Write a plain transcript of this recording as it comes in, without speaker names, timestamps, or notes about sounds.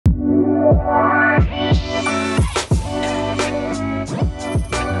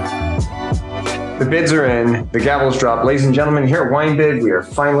The bids are in, the gavel's dropped. Ladies and gentlemen, here at WineBid, we are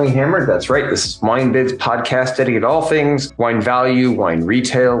finally hammered. That's right. This is WineBid's podcast dedicated to all things wine value, wine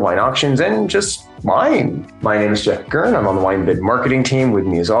retail, wine auctions, and just wine. My name is Jeff Gurn. I'm on the WineBid marketing team. With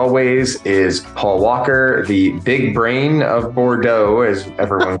me, as always, is Paul Walker, the big brain of Bordeaux, as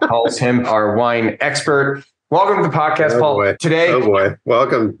everyone calls him, our wine expert. Welcome to the podcast, Paul. Boy. Today, oh boy,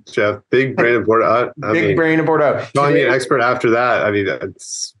 welcome, Jeff. Big brain of Bordeaux. Brain of Bordeaux. Calling me an expert after that. I mean,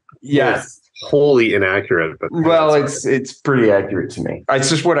 it's wholly inaccurate. But well, it's pretty accurate to me. It's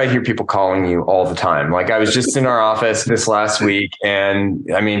just what I hear people calling you all the time. Like I was just in our office this last week, and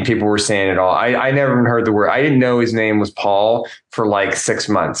I mean, people were saying it all. I never even heard the word. I didn't know his name was Paul for like 6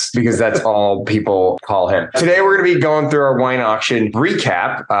 months because that's all people call him. Today, we're going to be going through our wine auction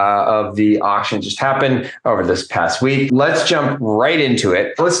recap of the auction just happened over this past week. Let's jump right into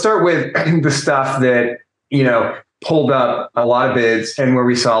it. Let's start with the stuff that, pulled up a lot of bids and where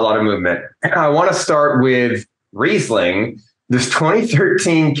we saw a lot of movement. I want to start with Riesling, this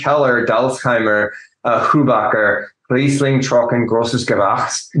 2013 Keller Dalsheimer Hubacher Riesling Trocken Grosses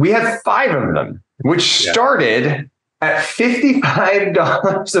Gewachs. We had 5 of them, which started at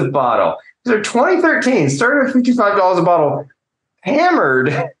 $55 a bottle. So 2013 started at $55 a bottle, hammered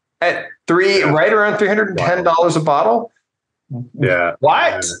at right around $310 a bottle. Yeah.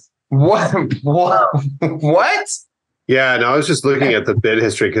 What? What? Yeah, no, I was just looking at the bid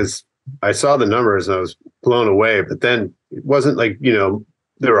history because I saw the numbers and I was blown away. But then it wasn't like,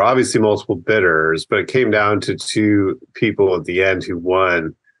 there were obviously multiple bidders, but it came down to 2 people at the end who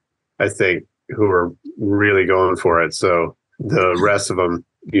won, I think, who were really going for it. So the rest of them,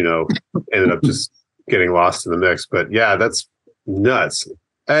 ended up just getting lost in the mix. But yeah, that's nuts.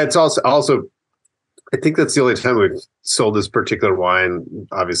 And it's also I think that's the only time we've sold this particular wine.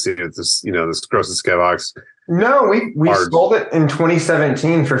 Obviously, it's this, this Grosses Gewachs. No, we sold it in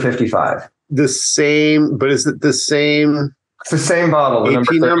 2017 for $55. The same, but is it the same? It's the same bottle. The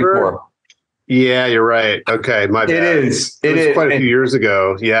number? Yeah, you're right. Okay, my bad. It is quite a few years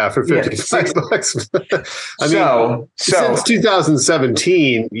ago. Yeah, for $55. Since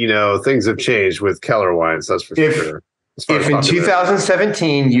 2017, things have changed with Keller wines. That's for sure. If in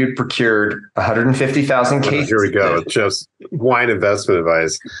 2017 you'd procured 150,000 cases, here we go. Just wine investment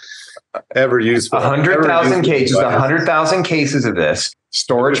advice. Ever useful. 100,000 cases. 100,000 cases of this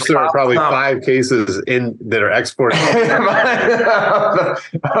storage. There are probably 5 cases that are exported.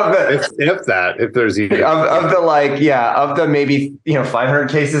 if there's even of the maybe 500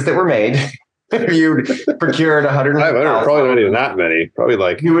 cases that were made. You procured 100. Probably not even that many. Probably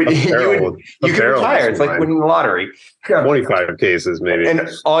like you could retire. It's like winning the lottery. 25 cases maybe. And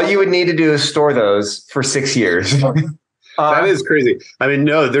all you would need to do is store those for 6 years. That is crazy. I mean,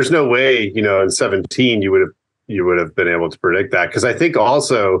 no, there's no way, in 17 you would have been able to predict that, because I think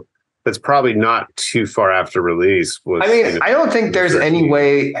also that's probably not too far after release. I don't think there's any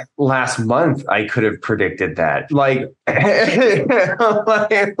way last month I could have predicted that. Well,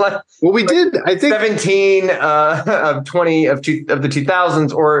 we did. I think 17 of 20 of the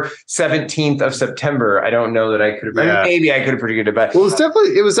 2000s or 17th of September. I don't know that I could have. Maybe I could have predicted it, but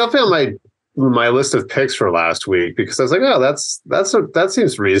it was definitely on my list of picks for last week, because I was like, oh, that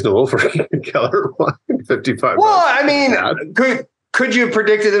seems reasonable for Keller wine, $55. Well, I mean, Could you have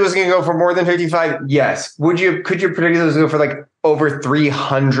predicted it was going to go for more than 55? Yes. Could you have predicted it was going to go for like over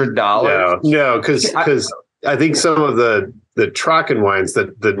 $300? No, because I think some of the Trocken wines,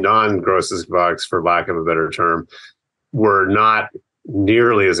 the non-Grosses Gewachs, for lack of a better term, were not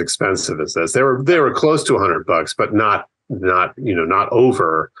nearly as expensive as this. They were close to $100, but not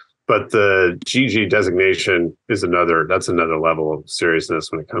over. But the GG designation is another level of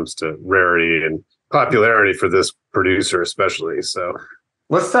seriousness when it comes to rarity and popularity for this producer, especially. So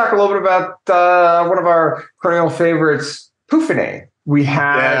let's talk a little bit about one of our perennial favorites, Peaufinet. We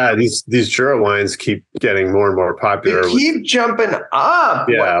had these Jura wines keep getting more and more popular. They keep jumping up.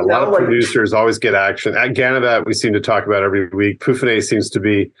 Yeah, a lot of producers always get action. At Ganavat, we seem to talk about every week. Peaufinet seems to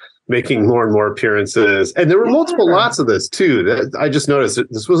be making more and more appearances. And there were multiple lots of this too. I just noticed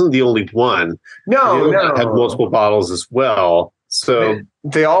that this wasn't the only one. No. Had multiple bottles as well. So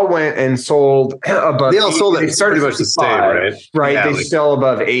they all went and sold above. They all sold it. They started pretty much the same, right? Right. Yeah, they sell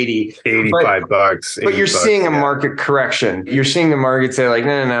above 80. $85. But you're seeing a market correction. You're seeing the market say like,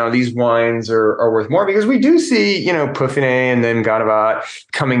 no, these wines are worth more, because we do see, Peaufinet and then Ganavat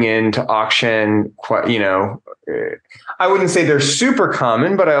coming into auction. I wouldn't say they're super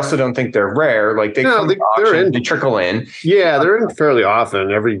common, but I also don't think they're rare. Like they trickle in. Yeah, they're in fairly often.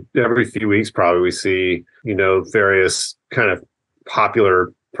 Every few weeks, probably we see, various kind of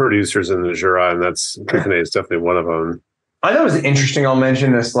popular producers in the Jura, and Peaufinet is definitely one of them. I thought it was interesting. I'll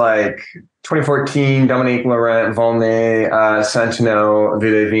mention this, like 2014, Dominique Laurent, Volnay, Santino,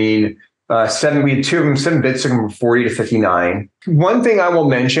 Villevine. We had two of them, 7 bids took them from 40 to 59. One thing I will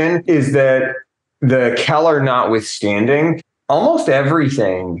mention is that the Keller notwithstanding, almost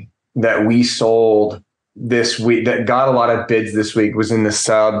everything that we sold this week that got a lot of bids this week was in the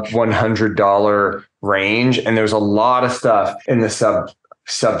sub $100 range. And there's a lot of stuff in the sub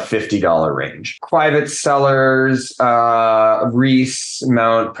 $50 range. Private sellers, Reese,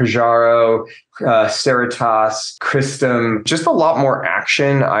 Mount Pajaro, Cerritos, Christum, just a lot more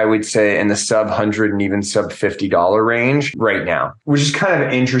action, I would say, in the sub 100 and even sub $50 range right now, which is kind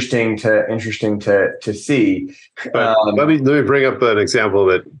of interesting to see. But let me bring up an example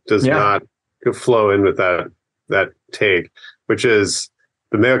that does not flow in with that take, which is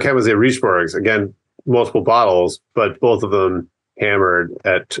the Mayo Camazé Richebourgs. Again, multiple bottles, but both of them hammered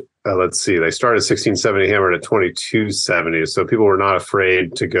at let's see, they started 1670, hammered at 2270. So people were not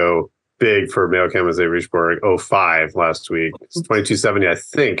afraid to go big for Mayo Camazé Richebourg 05 last week. It's 2270, I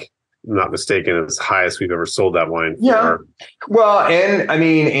think. I'm not mistaken, it's the highest we've ever sold that wine for. Yeah. Well, and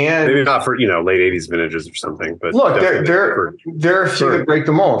maybe not for, late 80s vintages or something, but look, there are a few that break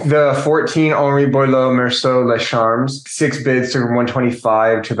the mold. The 14 Henri Boileau Merceau Les Charmes, 6 bids to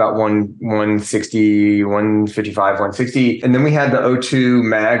 125 to about 160, 155, 160. And then we had the 02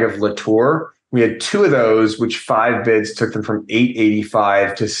 Mag of Latour. We had 2 of those, which 5 bids took them from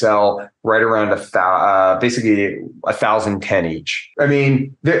 885 to sell right around basically 1,010 each. I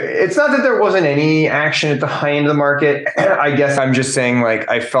mean, it's not that there wasn't any action at the high end of the market. I guess I'm just saying, like,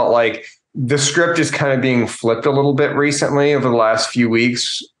 I felt like the script is kind of being flipped a little bit recently over the last few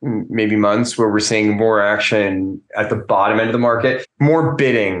weeks, maybe months, where we're seeing more action at the bottom end of the market, more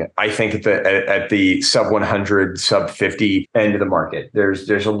bidding, I think, at the sub 100, sub 50 end of the market.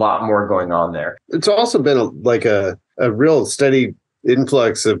 There's a lot more going on there. It's also been a real steady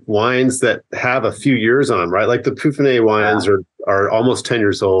influx of wines that have a few years on them, right? Like the Poufinet wines are almost 10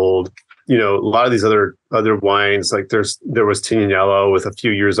 years old. A lot of these other wines, like there was Tignanello with a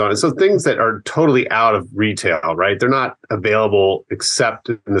few years on it. So things that are totally out of retail, right? They're not available except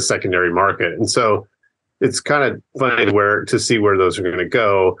in the secondary market. And so it's kind of funny to see where those are going to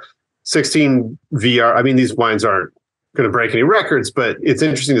go. 16 VR, I mean, these wines aren't going to break any records, but it's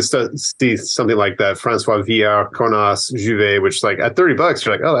interesting to see something like that. Francois Villard, Cornas, Juvet, which, like, at $30,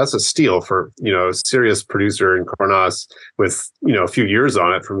 you're like, oh, that's a steal for, a serious producer in Cornas with, a few years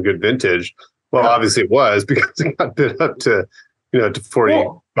on it from good vintage. Well, obviously it was, because it got bid up to, to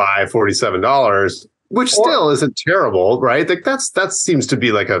 $45, $47, which still isn't terrible, right? Like that seems to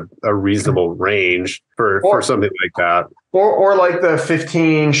be like a reasonable range for something like that. Or like the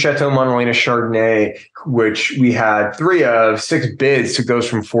 15 Chateau Montelena Chardonnay, which we had 3 of, 6 bids took those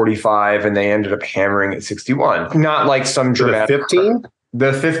from 45, and they ended up hammering at 61. Not like some dramatic. The 15?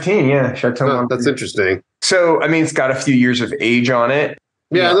 The 15, yeah. Chateau Montelena. That's interesting. So, I mean, it's got a few years of age on it.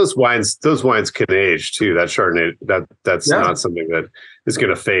 Yeah, those wines can age too. That Chardonnay, that's not something that is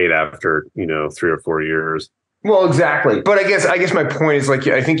going to fade after, 3 or 4 years. Well, exactly. But I guess my point is, like,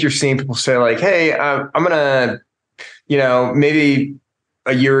 I think you're seeing people say, like, hey, I'm going to, maybe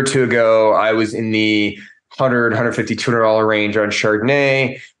a year or two ago, I was in the $100, $150, $200 range on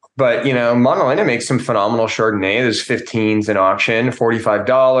Chardonnay. But, Montelena makes some phenomenal Chardonnay. There's 15s in auction,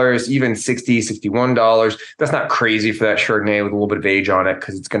 $45, even $60, $61. That's not crazy for that Chardonnay with a little bit of age on it,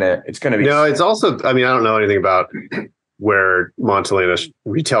 because it's gonna be. No, it's also, I mean, I don't know anything about where Montelena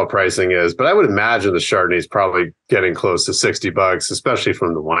retail pricing is, but I would imagine the Chardonnay is probably getting close to $60, especially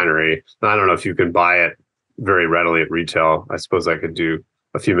from the winery. And I don't know if you can buy it very readily at retail. I suppose I could do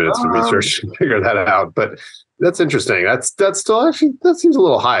a few minutes of research and figure that out, but that's interesting. That's still actually, that seems a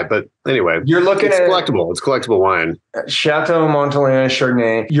little high, but anyway, you're looking it's at collectible. It's collectible wine. Chateau Montelena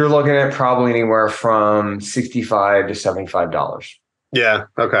Chardonnay. You're looking at probably anywhere from $65 to $75. Yeah.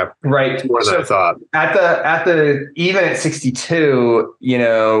 Okay. Right. More than I thought. At the even at 62,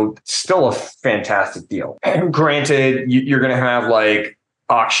 still a fantastic deal. Granted, you're going to have like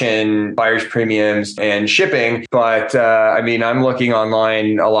auction, buyer's premiums, and shipping. But I mean, I'm looking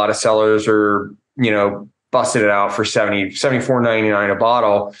online. A lot of sellers are, busted it out for $74.99 a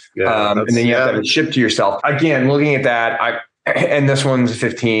bottle. Yeah, and then you have to have it shipped to yourself. Again, looking at that, and this one's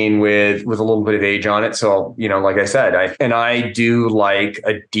 15 with a little bit of age on it. So, like I said, I do like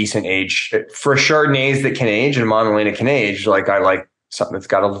a decent age for Chardonnays that can age and Montelena can age. Like, I like something that's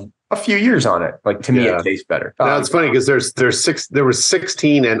got a few years on it. Like, to me, it tastes better. Now it's funny because there was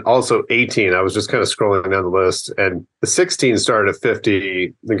 16 and also 18. I was just kind of scrolling down the list, and the 16 started at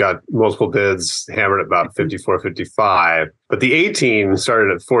 50 and got multiple bids, hammered at about 54, 55. But the 18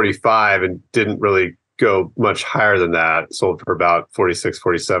 started at 45 and didn't really go much higher than that, sold for about 46,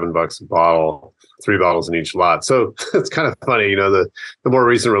 47 bucks a bottle, 3 bottles in each lot. So it's kind of funny, you know, the more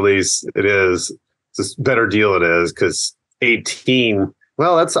recent release it is, it's a better deal it is, because 18,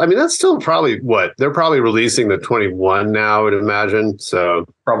 well, that's still probably what they're probably releasing the 21 now, I would imagine. So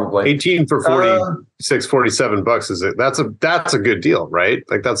Probably 18 for 46, 47 bucks that's a good deal, right?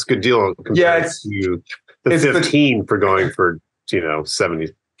 Like that's a good deal compared to the 15 for going for, 70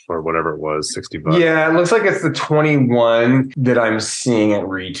 or whatever it was, 60 bucks. Yeah, it looks like it's the 21 that I'm seeing at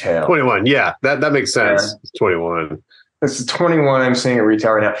retail. 21, yeah, that makes sense. Yeah. It's 21. It's the 21 I'm seeing at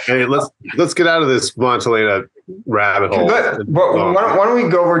retail right now. Hey, let's get out of this Montelena rabbit hole. Why don't we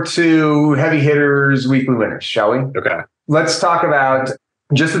go over to heavy hitters, weekly winners, shall we? Okay. Let's talk about,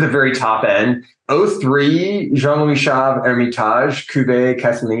 just at the very top end, 03 Jean-Louis Chave Hermitage Cuvée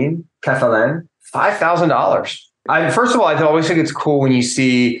Catalan, $5,000. First of all, I always think it's cool when you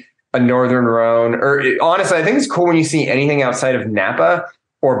see a Northern Rhone, or honestly, I think it's cool when you see anything outside of Napa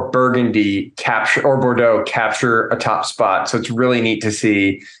or Burgundy capture, or Bordeaux capture a top spot. So it's really neat to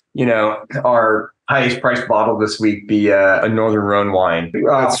see, our highest priced bottle this week be a Northern Rhone wine.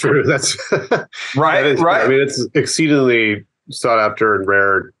 That's true. That's right. Right. I mean, it's exceedingly sought after and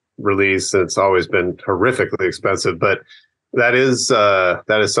rare release, and it's always been horrifically expensive, but that is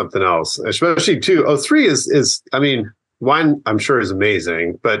something else, especially too. 03 is I mean, wine I'm sure is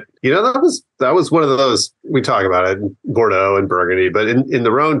amazing, but that was one of those, we talk about it in Bordeaux and Burgundy, but in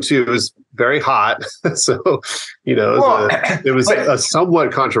the Rhone too, it was very hot. So, it was a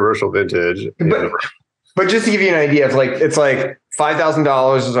somewhat controversial vintage. But just to give you an idea of it's like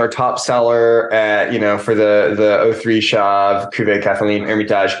 $5,000 is our top seller at, for the 03 Chave Cuvée Catalan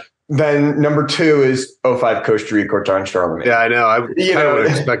Hermitage. Then number 2 is 05 Costa Rica Corton Charlemagne. Yeah, I know. I would have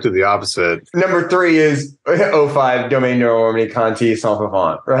expected the opposite. Number 3 is 05 Domaine Normandy Conti Saint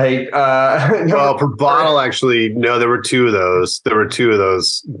Pavant, right? Well, per bottle, actually, no, there were 2 of those.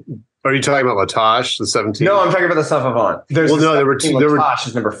 Are you talking about La Tâche, the 17? No, I'm talking about the Saint Pavant. There were 2. La Tâche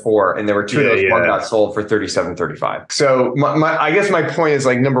is number 4, and there were 2 of those. One got sold for $37.35. So I guess my point is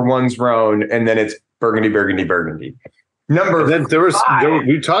number 1's Rhone, and then it's Burgundy.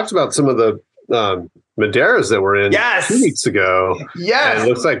 We talked about some of the Madeiras that were in 2 weeks ago. Yes. And it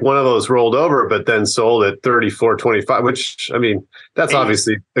looks like one of those rolled over, but then sold at $34.25, which, I mean, that's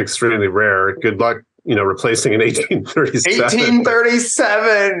obviously extremely rare. Good luck, replacing an 1837.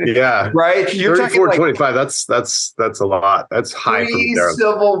 1837. Yeah. Right. You're $34.25. That's a lot. That's high for Madeira.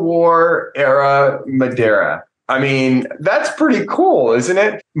 Civil War era Madeira. I mean, that's pretty cool, isn't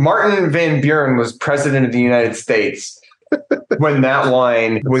it? Martin Van Buren was president of the United States when that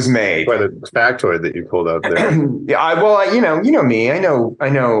wine was made. Quite a factoid that you pulled out there. Yeah, you know me. I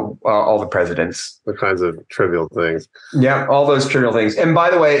know all the presidents. The kinds of trivial things. Yeah, all those trivial things. And by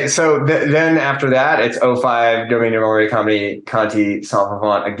the way, so then after that, it's 05 Domaine Normandy Conti Saint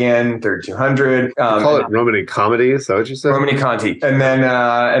Pavant again, 3200. Call it Romani Comedy. Is that what you said? Romani Conti. And then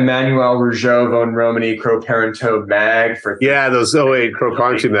Emmanuel Rougeau von Romani Cros Parenteau Mag for those 08 Cros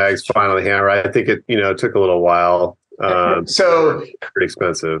Parenteau mags finally hammered. I think it took a little while. So pretty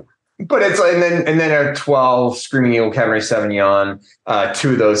expensive, but it's and then a 12 Screaming Eagle Cabernet Sauvignon,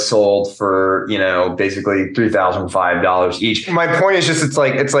 2 of those sold for basically $3,005 each. My point is just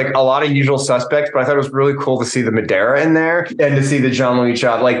it's like a lot of usual suspects, but I thought it was really cool to see the Madeira in there and to see the Jean-Louis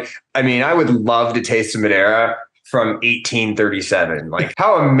Chave. I would love to taste a Madeira from 1837.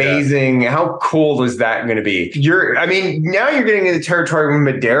 How amazing, how cool is that going to be? Now you're getting into the territory when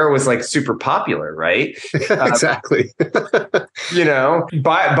Madeira was super popular, right? Exactly. By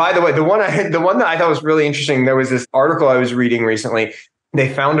the way, the one that I thought was really interesting, there was this article I was reading recently. They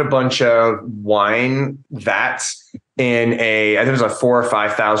found a bunch of wine vats in I think it was a 4,000 or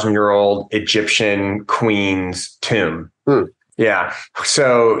 5,000 year old Egyptian queen's tomb. Yeah.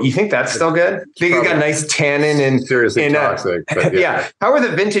 So you think that's still good? Think it got nice tannin and seriously toxic. But yeah. How are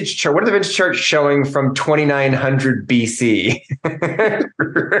the vintage charts? What are the vintage charts showing from 2900 BC?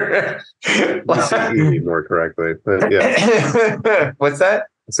 BCE more correctly. But yeah. What's that?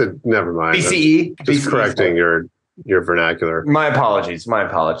 I said never mind. BCE. Just correcting your vernacular. My apologies.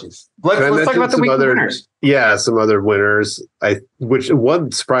 Let's talk about the weekly winners. Yeah, some other winners. Which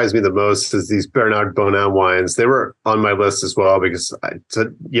one surprised me the most is these Bernard Bonin wines. They were on my list as well because it's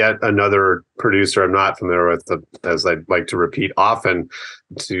yet another producer I'm not familiar with, as I'd like to repeat often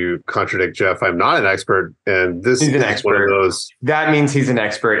to contradict Jeff. I'm not an expert, and this is one of those. That means he's an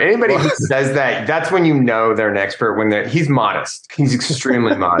expert. Anybody who says that, that's when they're an expert. He's modest. He's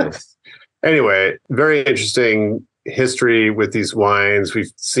extremely modest. Anyway, very interesting history with these wines.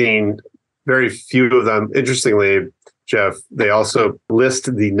 We've seen very few of them. Interestingly, Jeff, they also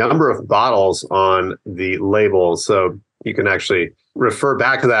list the number of bottles on the label. So you can actually refer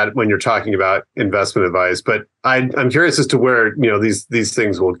back to that when you're talking about investment advice. But I'm curious as to where, these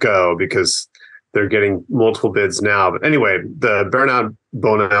things will go, because they're getting multiple bids now. But anyway, the Bernard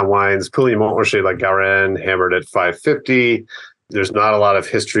Bonin wines, Pouligny Montrachet La Garenne, hammered at $550. There's not a lot of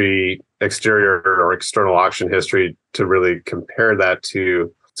history, exterior or external auction history, to really compare that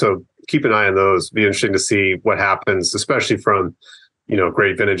to. So keep an eye on those. Be interesting to see what happens, especially from,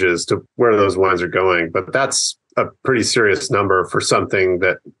 great vintages, to where those wines are going. But that's a pretty serious number for something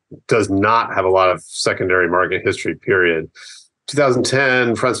that does not have a lot of secondary market history, period.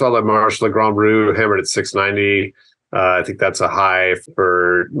 2010, Francois Lamarche Le Grand Bru, hammered at $690. I think that's a high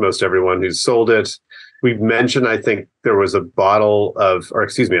for most everyone who's sold it. We've mentioned, I think there was a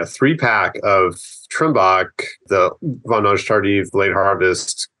 3-pack of Trimbach, the Vendange Tardive, late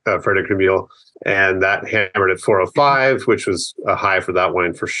harvest, Frédéric Rémil, and that hammered at $405, which was a high for that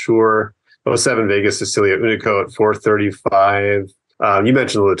wine for sure. 07 Vegas Sicilia Unico at $435. You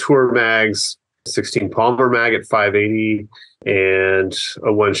mentioned the Latour mags, 16 Palmer mag at $580, and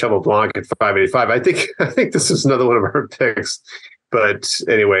a 1 Cheval Blanc at $585. I think this is another one of our picks. But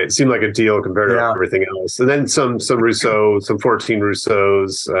anyway, it seemed like a deal compared to everything else. And then some Rousseau, some 14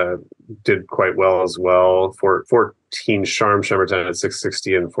 Rousseaus did quite well as well. 14 Charme Chambertin at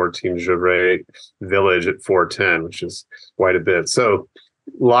 $660 and 14 Gevrey Village at $410, which is quite a bit. So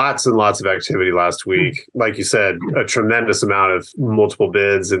lots and lots of activity last week. Like you said, a tremendous amount of multiple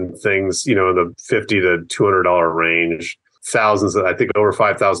bids and things, in the $50 to $200 range. Thousands, I think over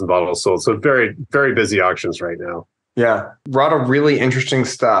 5,000 bottles sold. So very, very busy auctions right now. Yeah, a lot of really interesting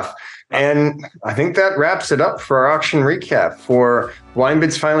stuff. And I think that wraps it up for our auction recap. For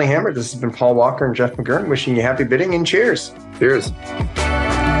WineBid's Finally Hammered, this has been Paul Walker and Jeff McGurn wishing you happy bidding and cheers. Cheers.